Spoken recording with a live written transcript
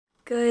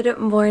Good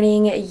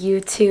morning,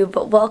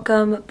 YouTube.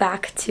 Welcome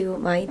back to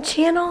my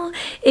channel.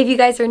 If you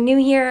guys are new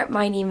here,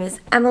 my name is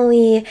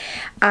Emily.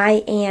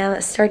 I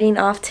am starting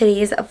off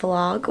today's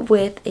vlog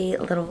with a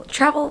little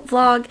travel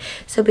vlog.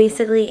 So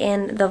basically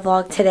in the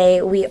vlog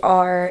today, we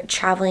are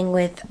traveling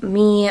with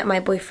me, my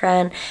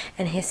boyfriend,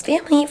 and his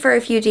family for a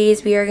few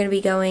days. We are going to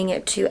be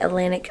going to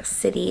Atlantic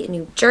City,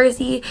 New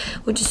Jersey,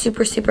 which is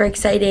super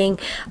exciting.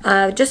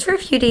 Just for a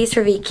few days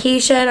for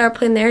vacation. Our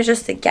plan there is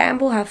just to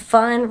gamble, have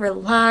fun,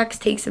 relax,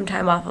 take some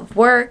time off of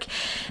work,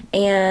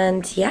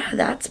 and yeah,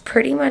 that's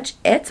pretty much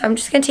it. So I'm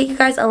just gonna take you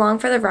guys along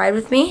for the ride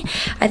with me.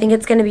 I think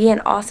it's gonna be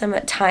an awesome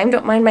time.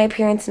 Don't mind my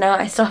appearance now.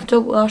 I still have to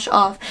wash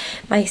off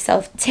my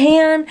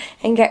self-tan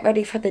and get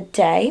ready for the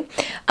day,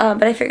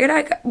 but I figured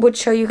I would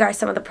show you guys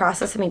some of the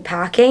process of me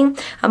packing.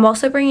 I'm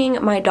also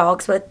bringing my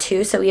dogs with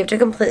too, so we have to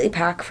completely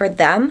pack for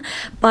them,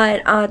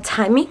 but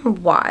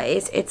timing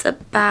wise, it's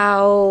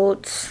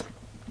about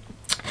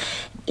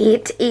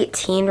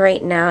 8:18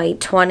 right now,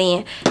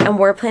 8:20, and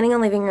we're planning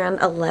on leaving around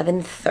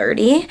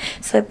 11:30,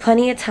 so I have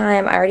plenty of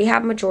time. I already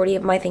have majority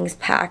of my things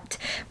packed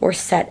or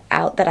set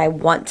out that I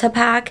want to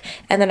pack,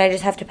 and then I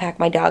just have to pack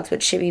my dogs,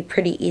 which should be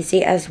pretty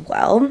easy as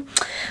well.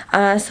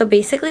 So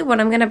basically what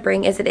I'm going to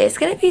bring is, it is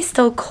going to be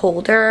still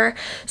colder,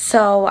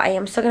 so I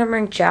am still going to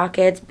bring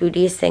jackets,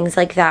 booties, things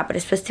like that, but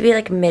it's supposed to be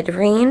like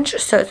mid-range,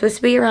 so it's supposed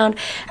to be around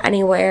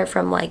anywhere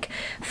from like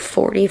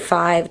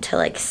 45 to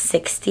like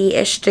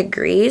 60-ish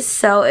degrees,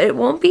 so it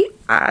won't be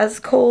as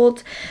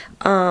cold,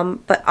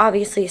 but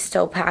obviously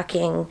still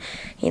packing,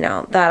 you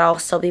know, that I'll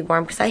still be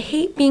warm because I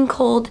hate being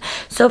cold.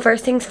 So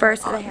first things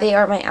first, they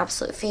are my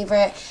absolute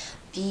favorite,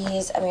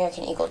 these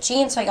American Eagle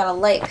jeans. So I got a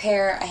light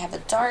pair, I have a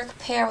dark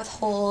pair with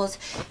holes,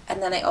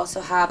 and then I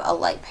also have a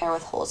light pair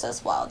with holes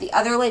as well. The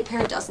other light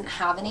pair doesn't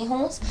have any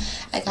holes.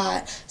 I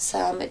got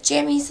some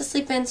jammies to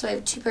sleep in, so I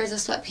have 2 pairs of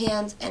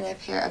sweatpants and a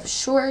pair of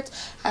shorts.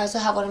 I also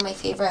have one of my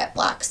favorite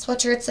black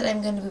sweatshirts that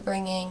I'm going to be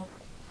bringing.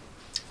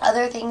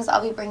 Other things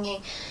I'll be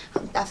bringing,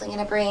 I'm definitely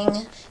going to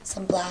bring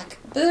some black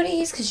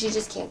booties because you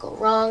just can't go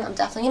wrong. I'm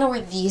definitely going to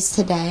wear these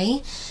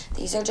today.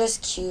 These are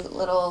just cute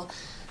little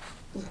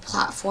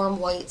platform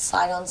white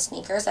slide-on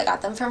sneakers. I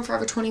got them from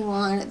Forever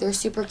 21. They're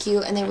super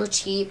cute and they were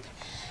cheap.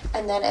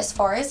 And then as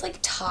far as like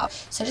top,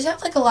 so I just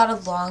have like a lot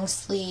of long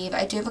sleeve.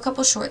 I do have a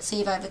couple short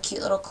sleeve. I have a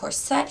cute little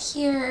corset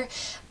here,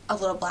 a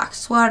little black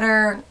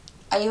sweater.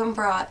 I even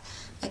brought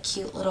a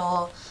cute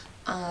little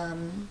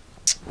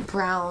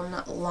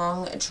brown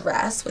long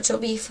dress, which will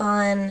be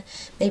fun.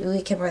 Maybe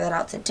we can wear that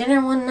out to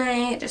dinner one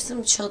night. Just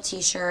some chill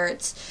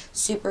t-shirts,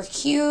 super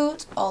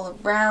cute all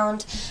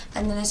around.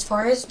 And then as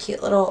far as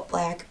cute little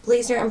black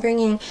blazer I'm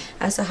bringing,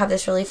 I also have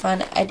this really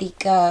fun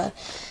Edika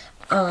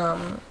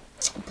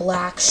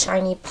black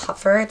shiny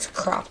puffer. It's a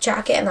crop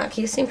jacket and that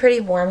keeps me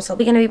pretty warm. So what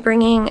we're going to be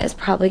bringing is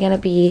probably going to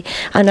be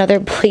another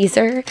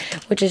blazer,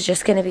 which is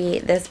just going to be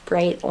this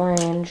bright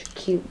orange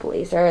cute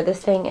blazer.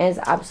 This thing is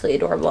absolutely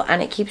adorable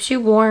and it keeps you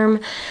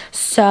warm,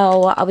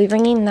 so I'll be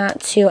bringing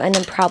that too. And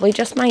then probably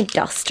just my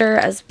duster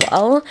as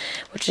well,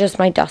 which is just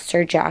my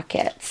duster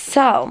jacket.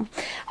 So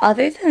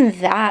other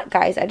than that,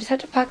 guys, I just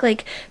had to pack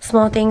like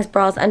small things,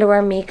 bras,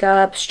 underwear,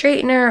 makeup,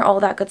 straightener, all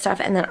that good stuff,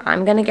 and then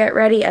I'm going to get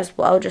ready as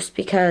well, just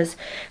because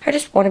I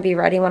just want to be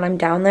ready when I'm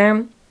down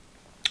there.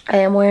 I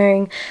am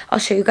wearing, I'll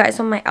show you guys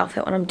on my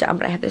outfit when I'm done,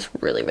 but I have this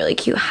really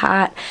cute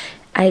hat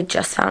I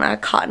just found out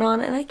Cotton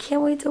On and I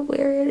can't wait to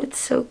wear it. It's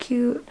so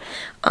cute.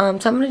 So I'm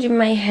going to do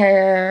my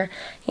hair,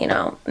 you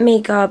know,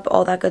 makeup,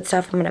 all that good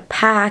stuff. I'm going to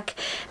pack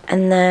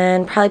and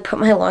then probably put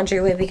my laundry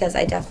away because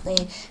I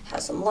definitely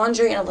have some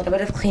laundry and a little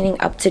bit of cleaning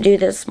up to do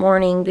this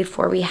morning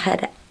before we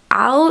head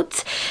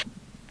out.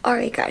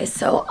 Alright guys,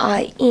 so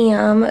I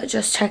am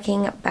just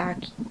checking back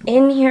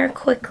in here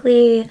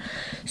quickly.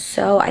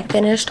 So I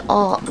finished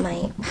all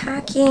my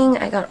packing.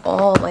 I got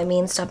all my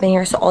main stuff in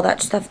here, so all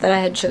that stuff that I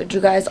had showed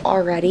you guys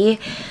already.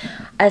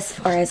 As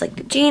far as like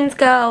the jeans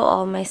go,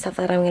 all my stuff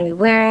that I'm going to be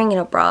wearing, you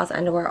know, bras,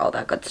 underwear, all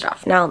that good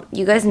stuff. Now,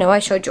 you guys know I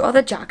showed you all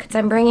the jackets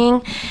I'm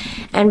bringing,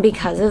 and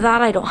because of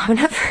that, I don't have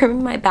enough room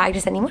in my bag.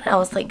 Does anyone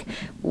else like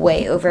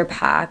way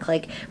overpack?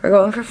 Like, we're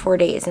going for 4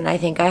 days, and I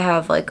think I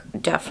have like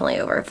definitely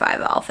over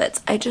 5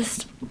 outfits.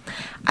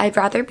 I'd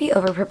rather be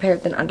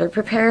over-prepared than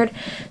under-prepared.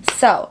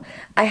 So,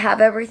 I have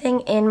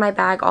everything in my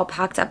bag all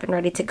packed up and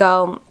ready to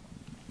go.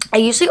 I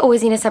usually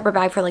always need a separate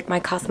bag for like my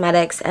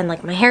cosmetics and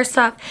like my hair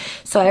stuff,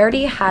 so I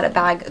already had a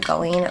bag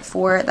going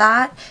for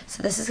that.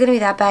 So this is going to be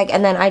that bag,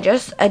 and then I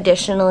just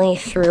additionally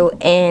threw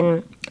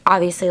in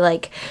obviously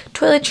like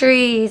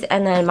toiletries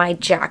and then my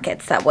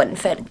jackets that wouldn't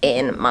fit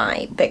in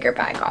my bigger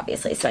bag,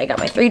 obviously. So I got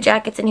my 3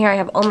 jackets in here. I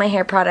have all my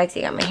hair products.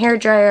 I got my hair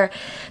dryer,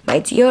 my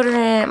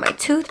deodorant, my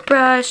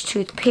toothbrush,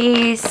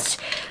 toothpaste,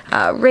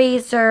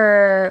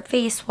 razor,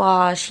 face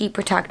wash, heat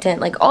protectant,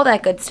 like all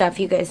that good stuff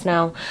you guys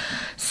know.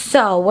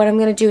 So what I'm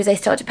going to do is I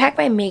still have to pack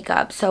my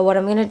makeup. So what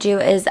I'm going to do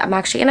is I'm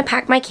actually going to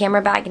pack my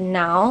camera bag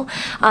now,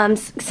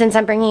 since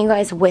I'm bringing you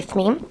guys with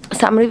me.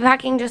 So I'm going to be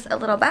packing just a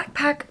little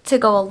backpack to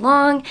go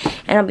along,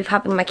 and I'll be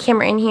popping my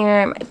camera in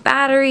here, my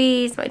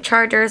batteries, my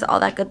chargers, all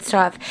that good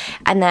stuff.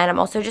 And then I'm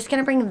also just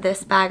gonna bring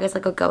this bag as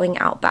like a going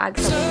out bag.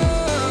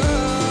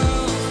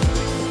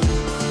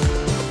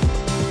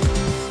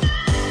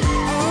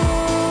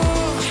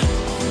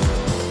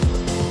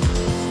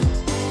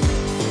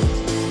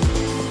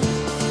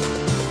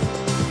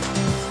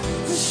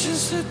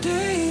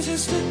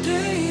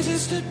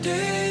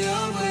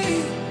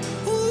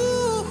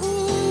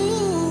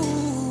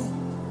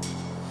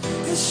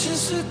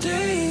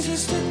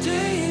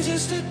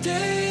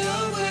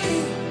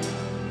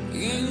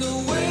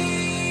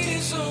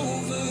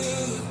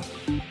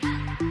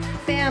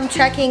 Fam,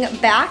 checking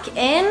back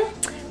in.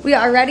 We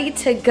are ready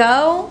to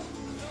go.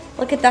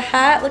 Look at the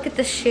hat, look at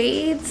the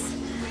shades.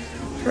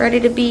 Ready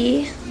to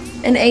be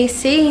in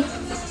AC.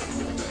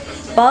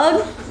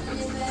 Bug's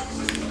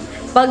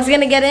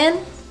gonna get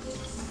in.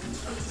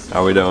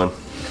 How we doing?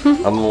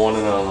 I'm the one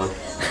and only.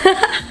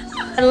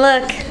 And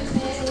look,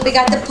 we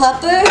got the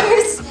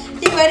puppers.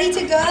 You ready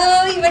to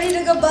go? You ready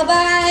to go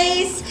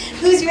bye-byes?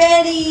 Who's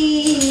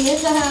ready?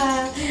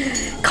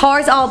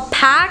 Car's all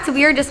packed.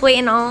 We are just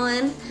waiting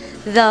on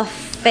the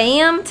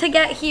fam to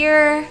get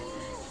here.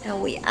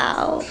 And we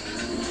out.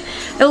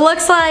 It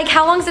looks like,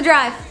 how long's the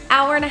drive?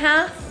 Hour and a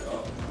half?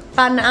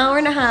 About an hour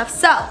and a half.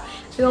 So,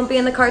 we won't be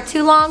in the car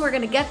too long. We're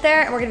gonna get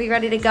there and we're gonna be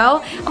ready to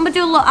go. I'm gonna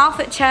do a little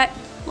outfit check.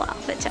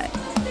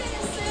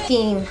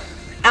 Team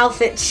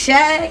outfit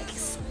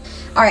checks.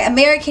 All right,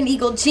 American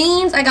Eagle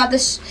jeans. I got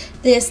this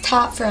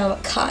top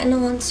from Cotton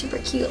On, super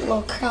cute,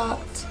 little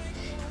cropped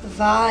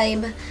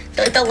vibe. I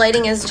feel like the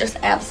lighting is just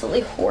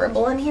absolutely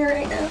horrible in here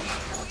right now.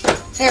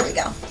 There we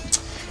go.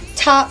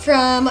 Top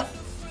from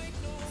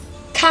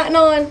Cotton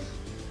On.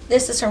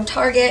 This is from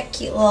Target,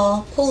 cute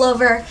little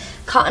pullover.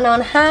 Cotton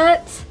On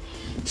hat.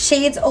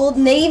 Shades Old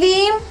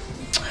Navy.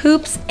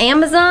 Hoops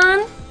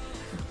Amazon.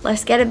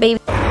 Let's get it, baby.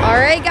 All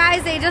right,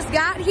 guys, they just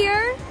got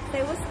here.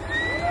 Say what's up.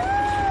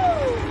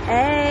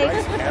 Hey.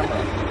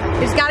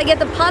 We just gotta get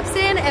the pups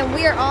in and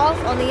we are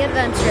off on the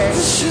adventure.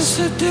 It's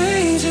just a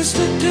day, just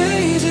a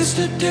day, just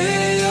a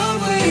day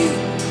away.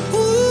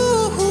 Ooh.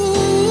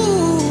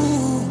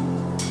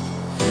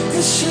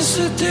 It's just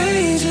a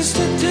day, just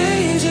a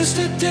day, just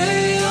a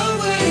day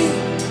away.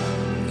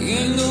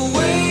 And the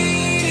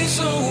wait is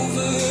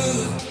over.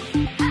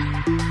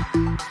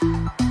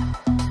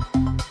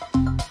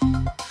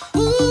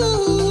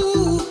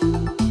 Ooh.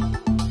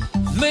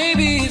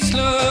 Maybe it's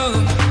love.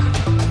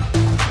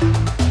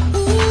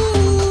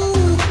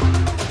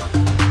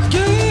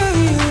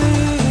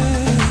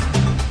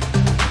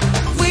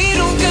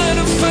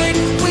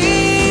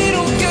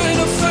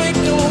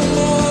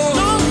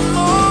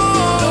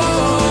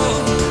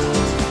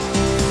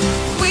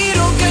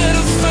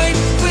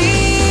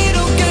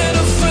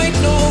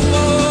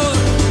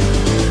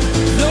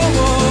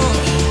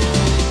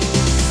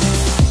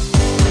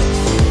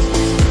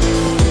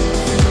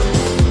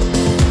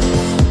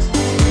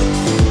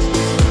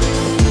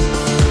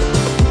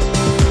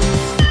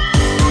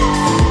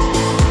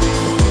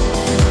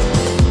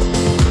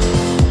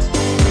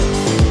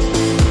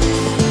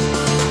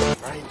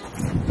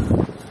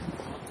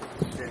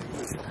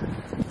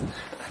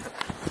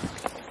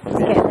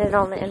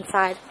 On the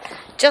inside.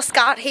 Just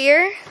got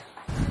here.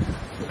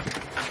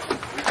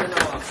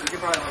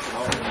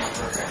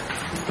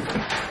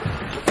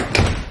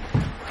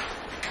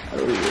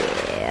 Oh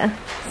yeah.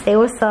 Say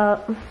what's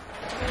up.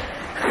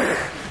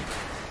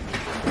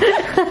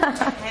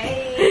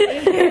 Hey.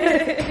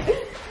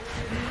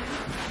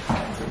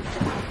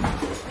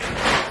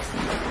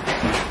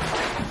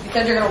 You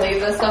said you're gonna leave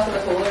this stuff in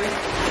the cooler?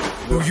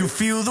 Do you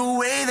feel the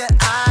way that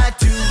I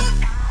do?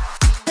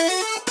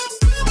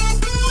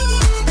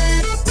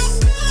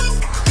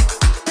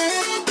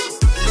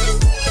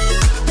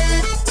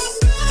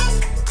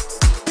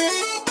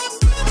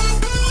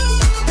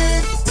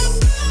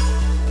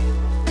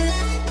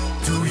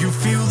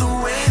 Feel the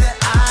way that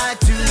I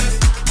do.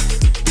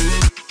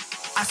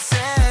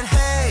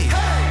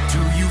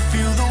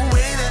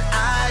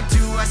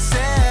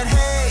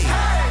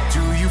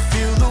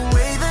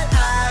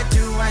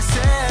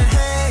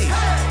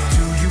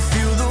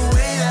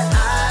 Do you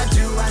feel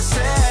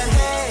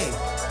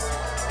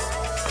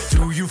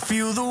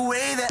the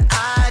way that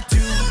I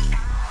do?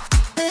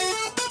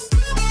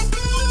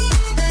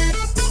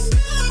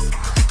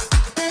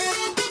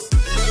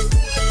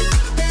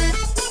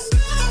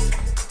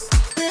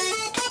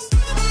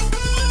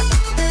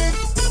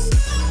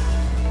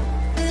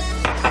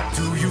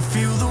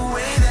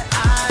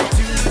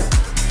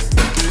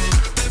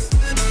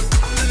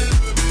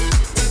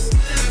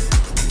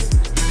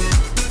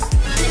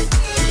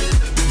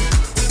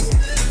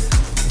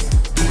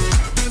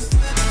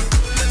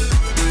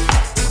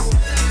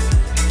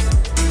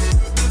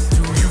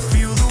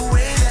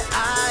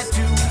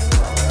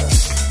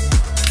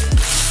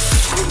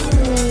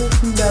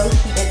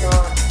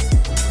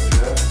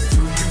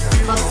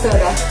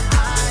 Soda.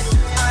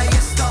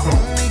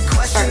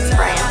 Start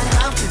spraying.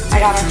 I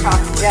got our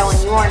chocolate gel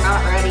and you are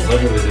not ready. What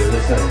do we do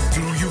this thing?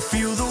 Do you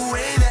feel the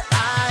way that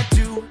I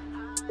do?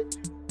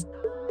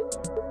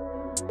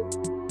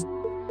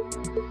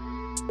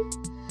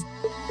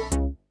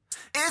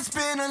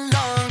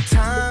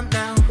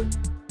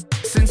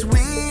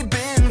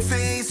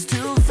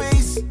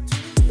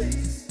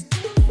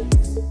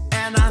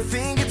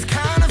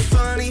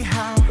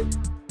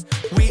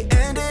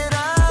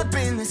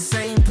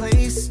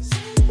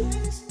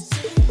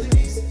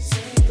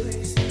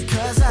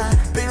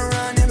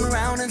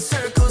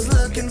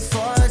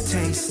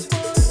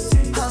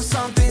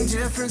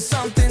 difference,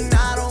 something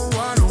I don't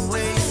wanna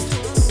waste.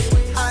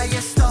 I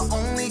guess the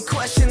only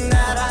question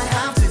that I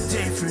have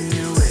today for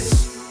you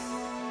is,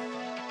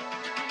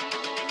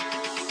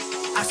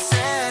 I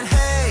said,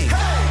 hey,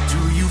 do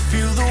you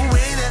feel the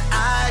way that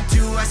I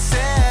do? I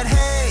said,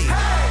 hey,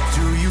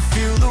 do you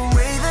feel the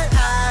way that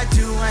I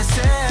do? I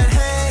said,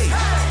 hey,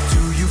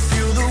 do you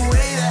feel the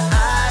way that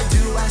I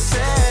do? I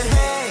said,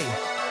 hey,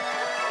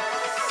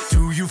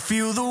 do you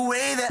feel the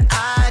way that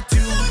I do?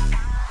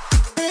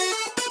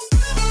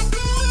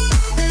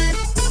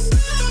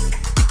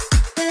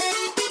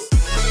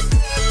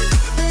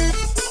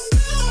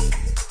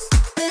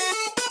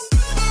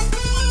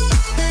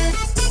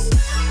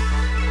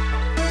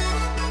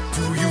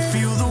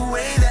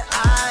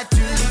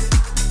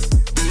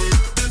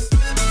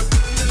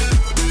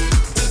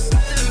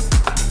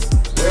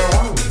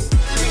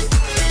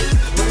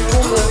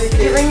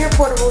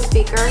 Portable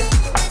speaker.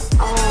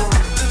 Oh.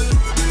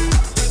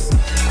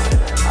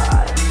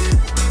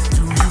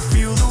 Do you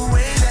feel the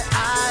way that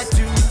I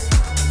do?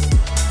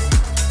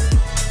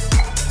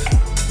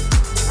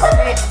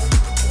 Alright.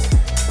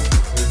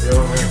 Do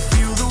you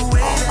feel the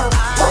way that I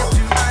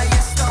do? I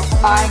guess the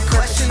only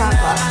question that I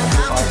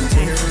have to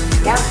take from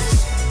you. Yep.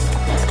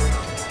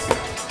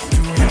 Do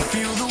you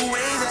feel the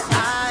way that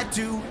I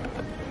do?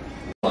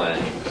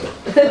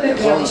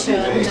 Yeah, we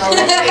should.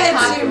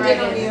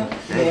 Copyright you.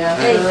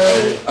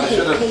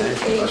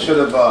 I should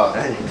have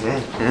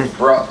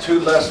brought 2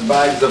 less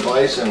bags of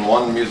ice and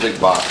 1 music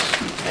box.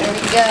 There we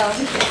go.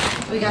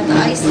 We got the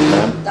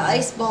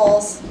ice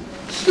balls.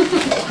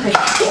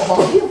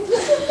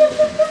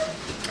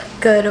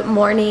 Good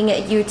morning,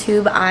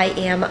 YouTube. I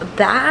am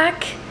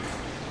back.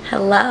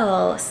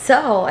 Hello.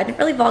 So, I didn't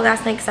really vlog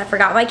last night because I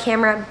forgot my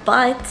camera,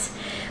 but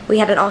we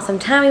had an awesome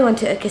time. We went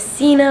to a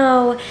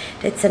casino,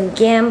 did some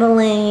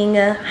gambling,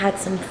 had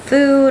some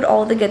food,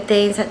 all the good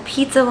things, had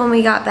pizza when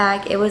we got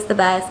back. It was the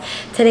best.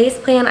 Today's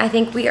plan, I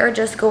think we are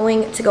just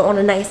going to go on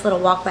a nice little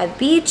walk by the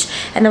beach,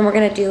 and then we're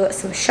gonna do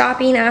some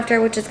shopping after,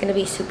 which is gonna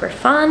be super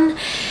fun.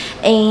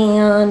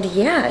 And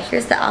yeah,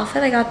 here's the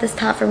outfit. I got this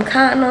top from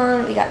Cotton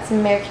On. We got some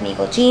American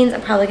Eagle jeans.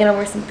 I'm probably gonna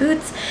wear some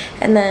boots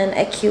and then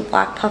a cute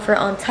black puffer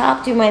on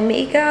top. Do my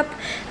makeup.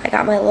 I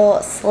got my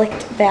little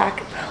slicked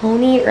back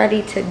pony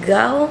ready to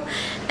go,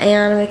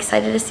 and I'm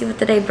excited to see what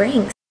the day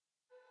brings.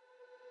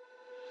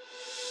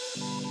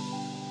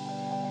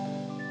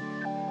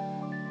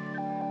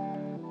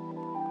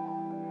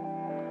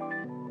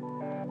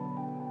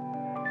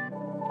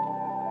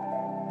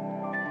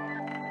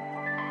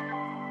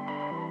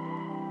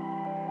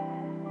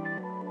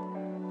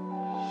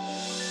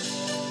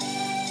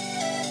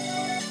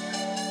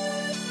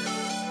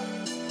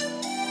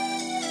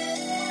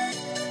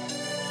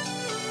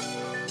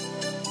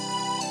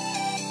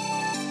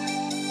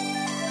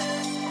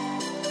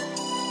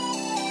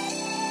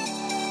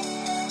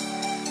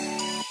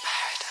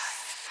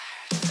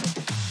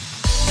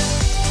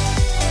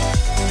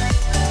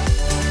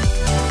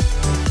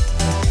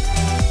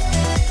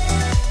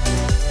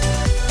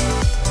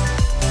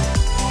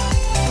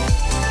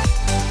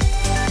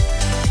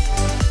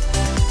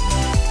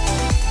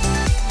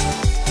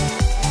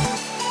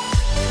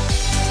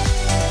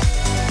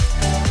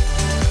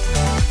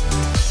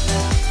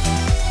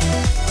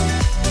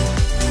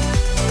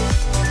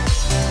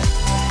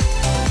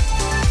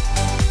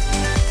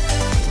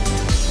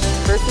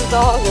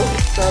 Dog will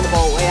throw the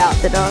ball way out.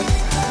 The dog.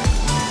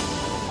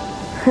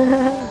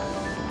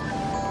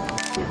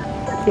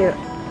 Cute.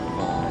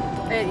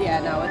 Yeah,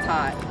 no, it's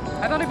hot.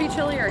 I thought it'd be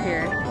chillier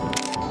here.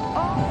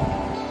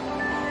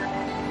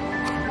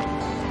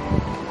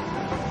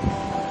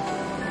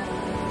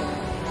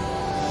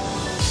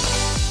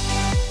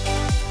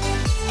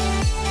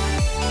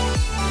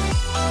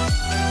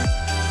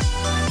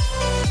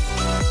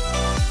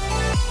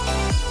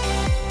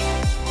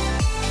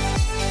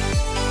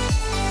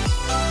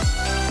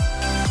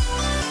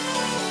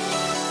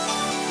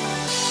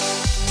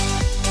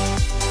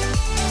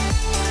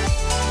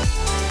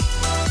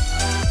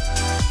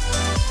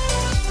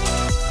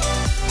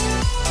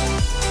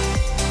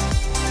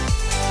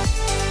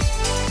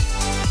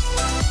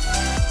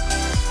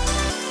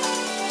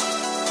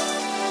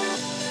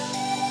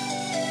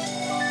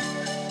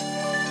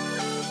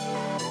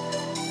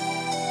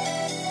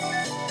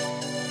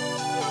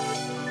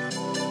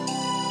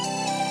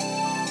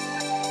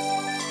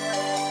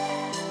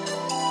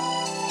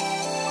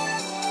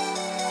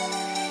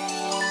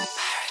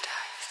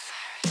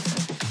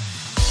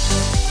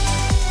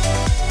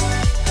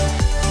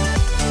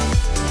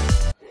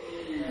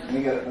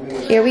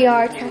 Here we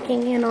are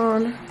checking in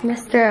on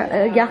Mr.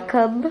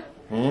 Jakob.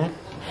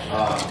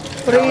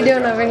 What are you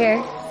doing over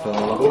here?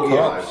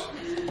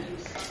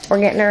 We're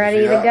getting her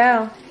ready to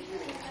go.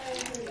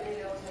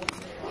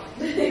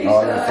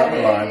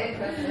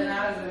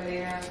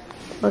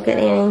 Look at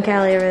Annie and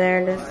Callie over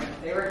there just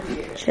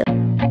chill.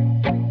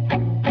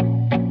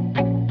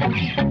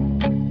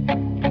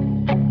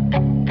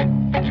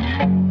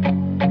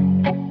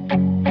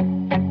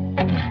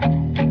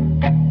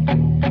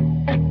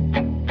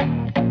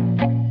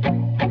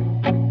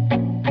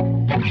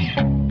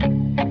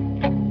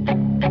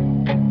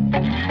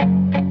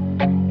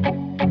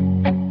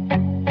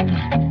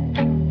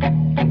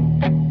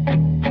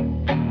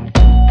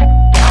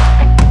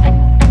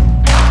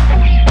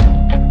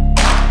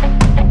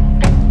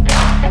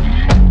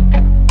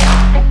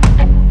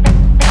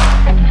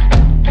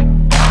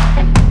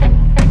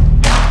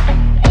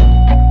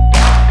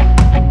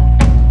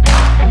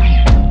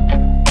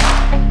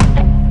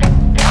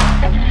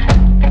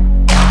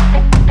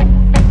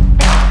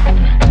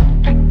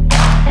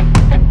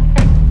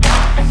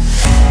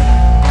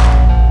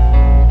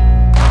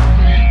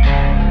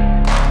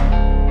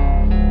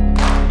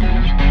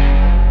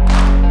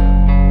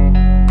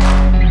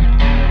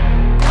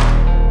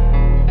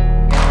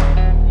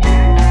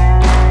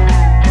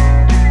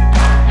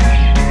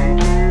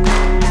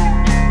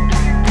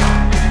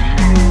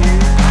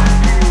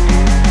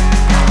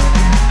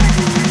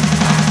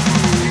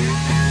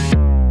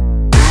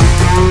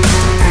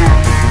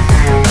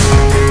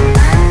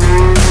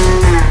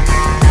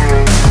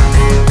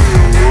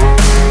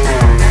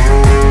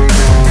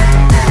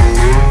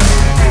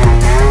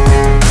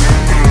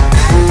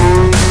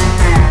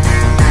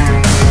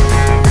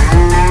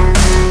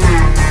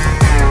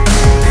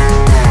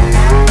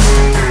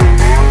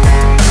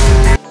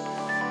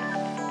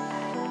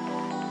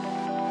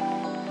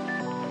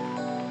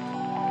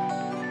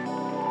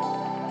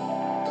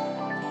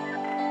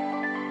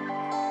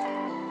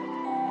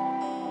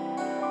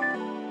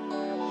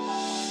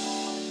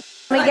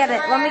 get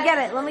it. Let me get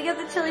it. Let me get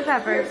the chili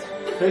peppers.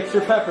 Fix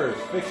your peppers.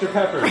 Fix your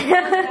peppers.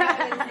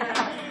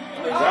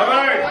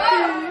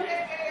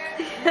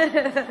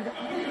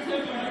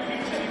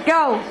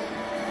 Go.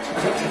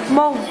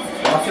 Mom.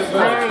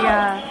 There we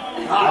go.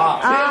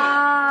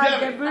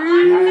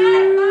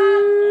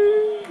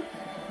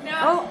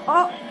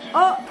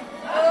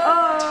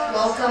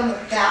 Welcome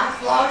back,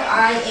 vlog.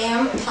 I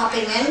am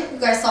popping in. You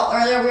guys saw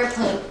earlier we were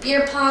playing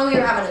beer pong. We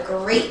were having a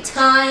great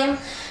time.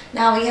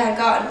 Now we had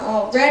gotten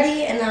all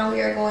ready, and now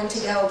we are going to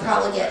go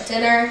probably get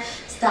dinner.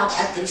 Stop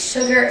at the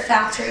sugar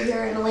factory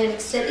here in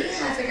Atlantic City.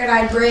 I figured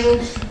I'd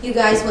bring you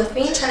guys with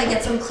me, try to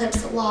get some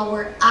clips while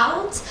we're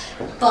out.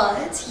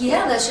 But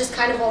yeah, that's just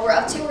kind of what we're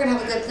up to. We're gonna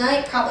have a good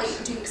night, probably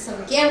do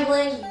some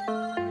gambling.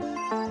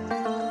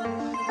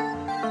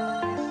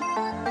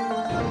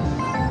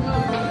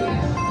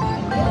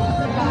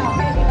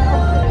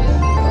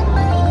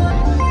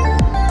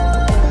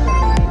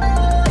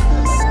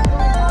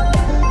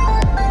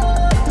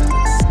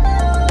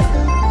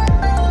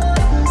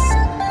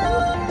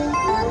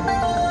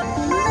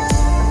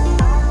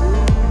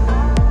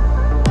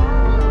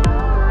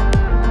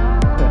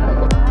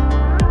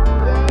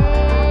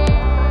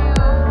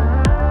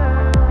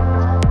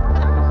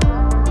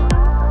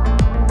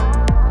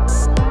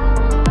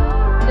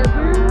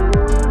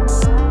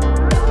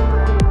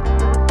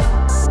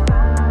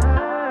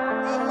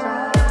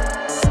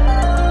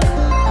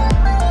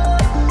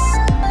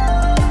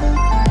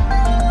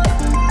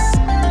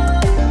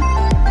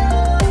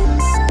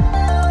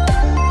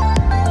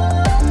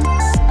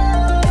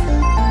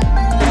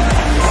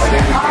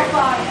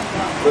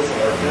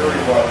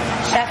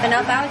 Chefing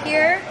up out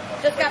here.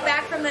 Just got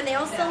back from the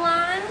nail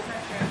salon.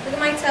 Look at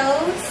my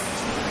toes.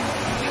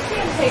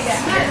 We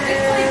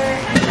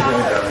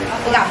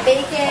got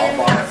bacon,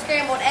 we got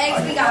scrambled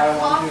eggs, we got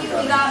coffee,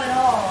 we got it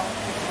all.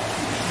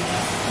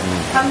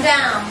 Come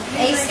down.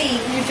 AC,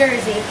 New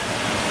Jersey.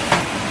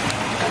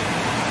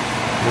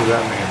 What does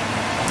that mean?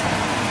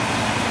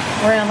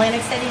 We're in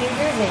Atlantic City, New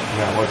Jersey.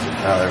 No, what's it?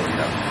 Oh, there we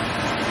go.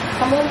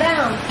 Come on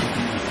down.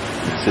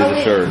 See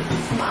the shirt.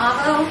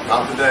 Uh-oh.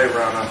 Not today,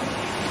 Rona.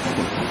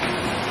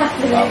 Not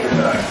today.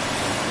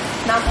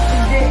 Not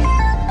today.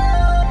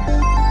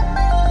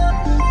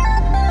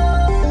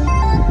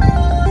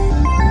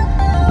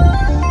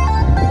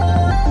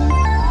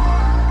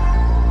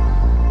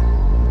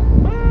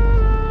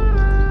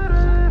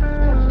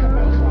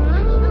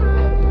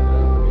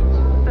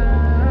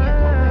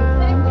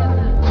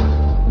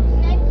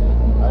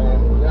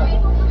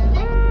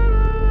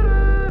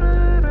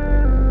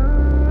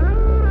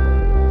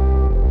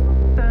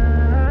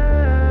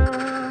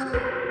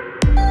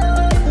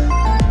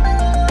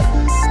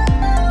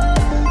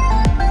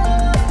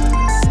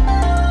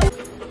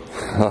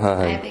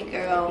 Baby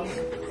girl.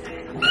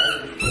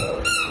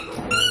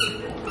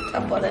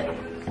 Up with it.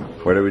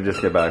 Where did we just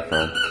get back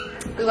from?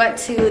 We went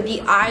to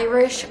the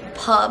Irish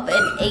pub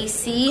in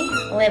AC,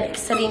 Atlantic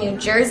City, New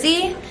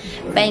Jersey.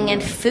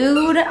 Banging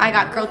food. I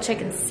got grilled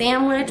chicken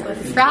sandwich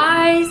with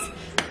fries.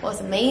 It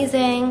was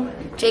amazing.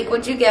 Jake,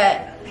 what'd you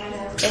get?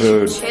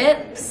 Food. Fish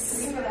and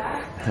chips.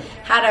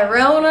 Had a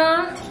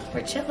Rona.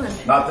 We're chilling.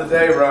 Not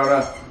today,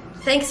 Rona.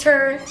 Thanks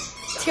for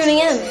tuning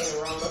in.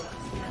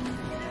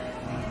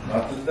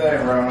 Not today,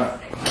 Rona.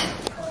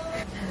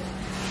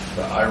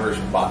 The Irish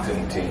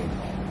boxing team.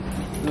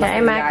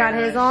 Okay, Matt got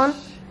his on.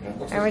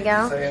 There we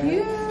go.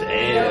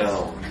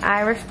 Damn.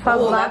 Irish pub.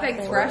 Oh, that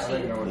thing's freshy.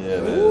 Yeah,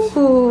 it is.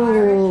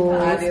 Ooh.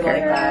 I do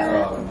like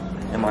that.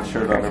 And my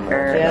shirt on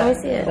her. Let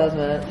me see it. Doesn't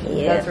it?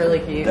 Yeah. That's really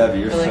cute. Debbie,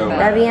 you're I like so that.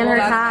 Debbie and her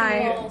that's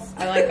tie. cute.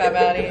 I like that,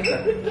 Maddie.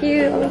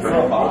 Cute.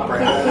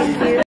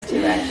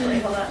 Cute, actually.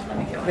 Hold on, let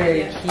me get one.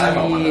 Very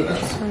cute.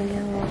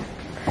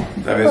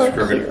 That is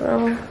crooked.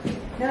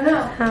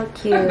 How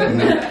cute.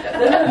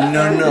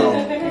 No.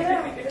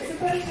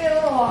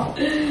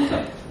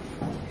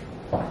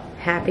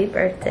 Happy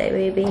birthday,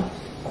 baby.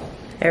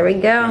 There we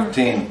go.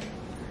 15.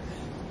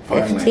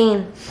 Finally.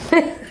 15.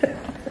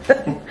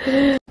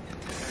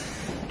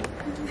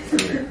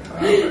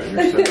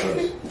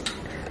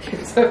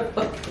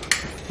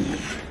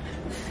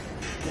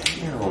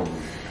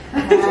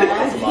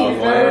 Happy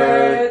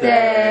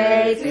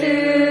birthday to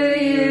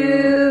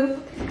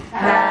you.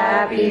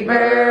 Happy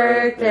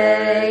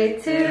birthday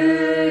to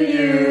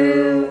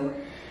you.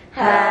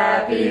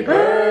 Happy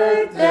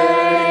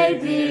birthday,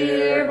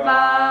 dear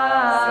Bob.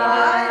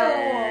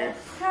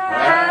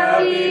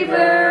 Happy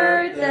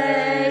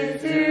birthday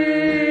to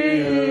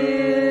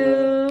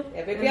you.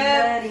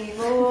 Ready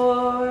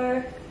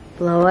for...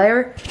 Blow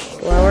her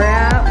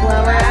out,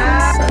 blow her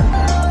out.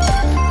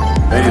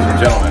 Ladies and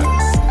gentlemen,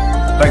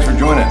 thanks for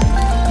joining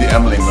the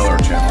Emily Miller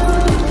channel.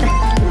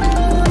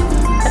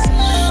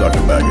 Suck a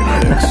bag of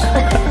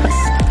dicks.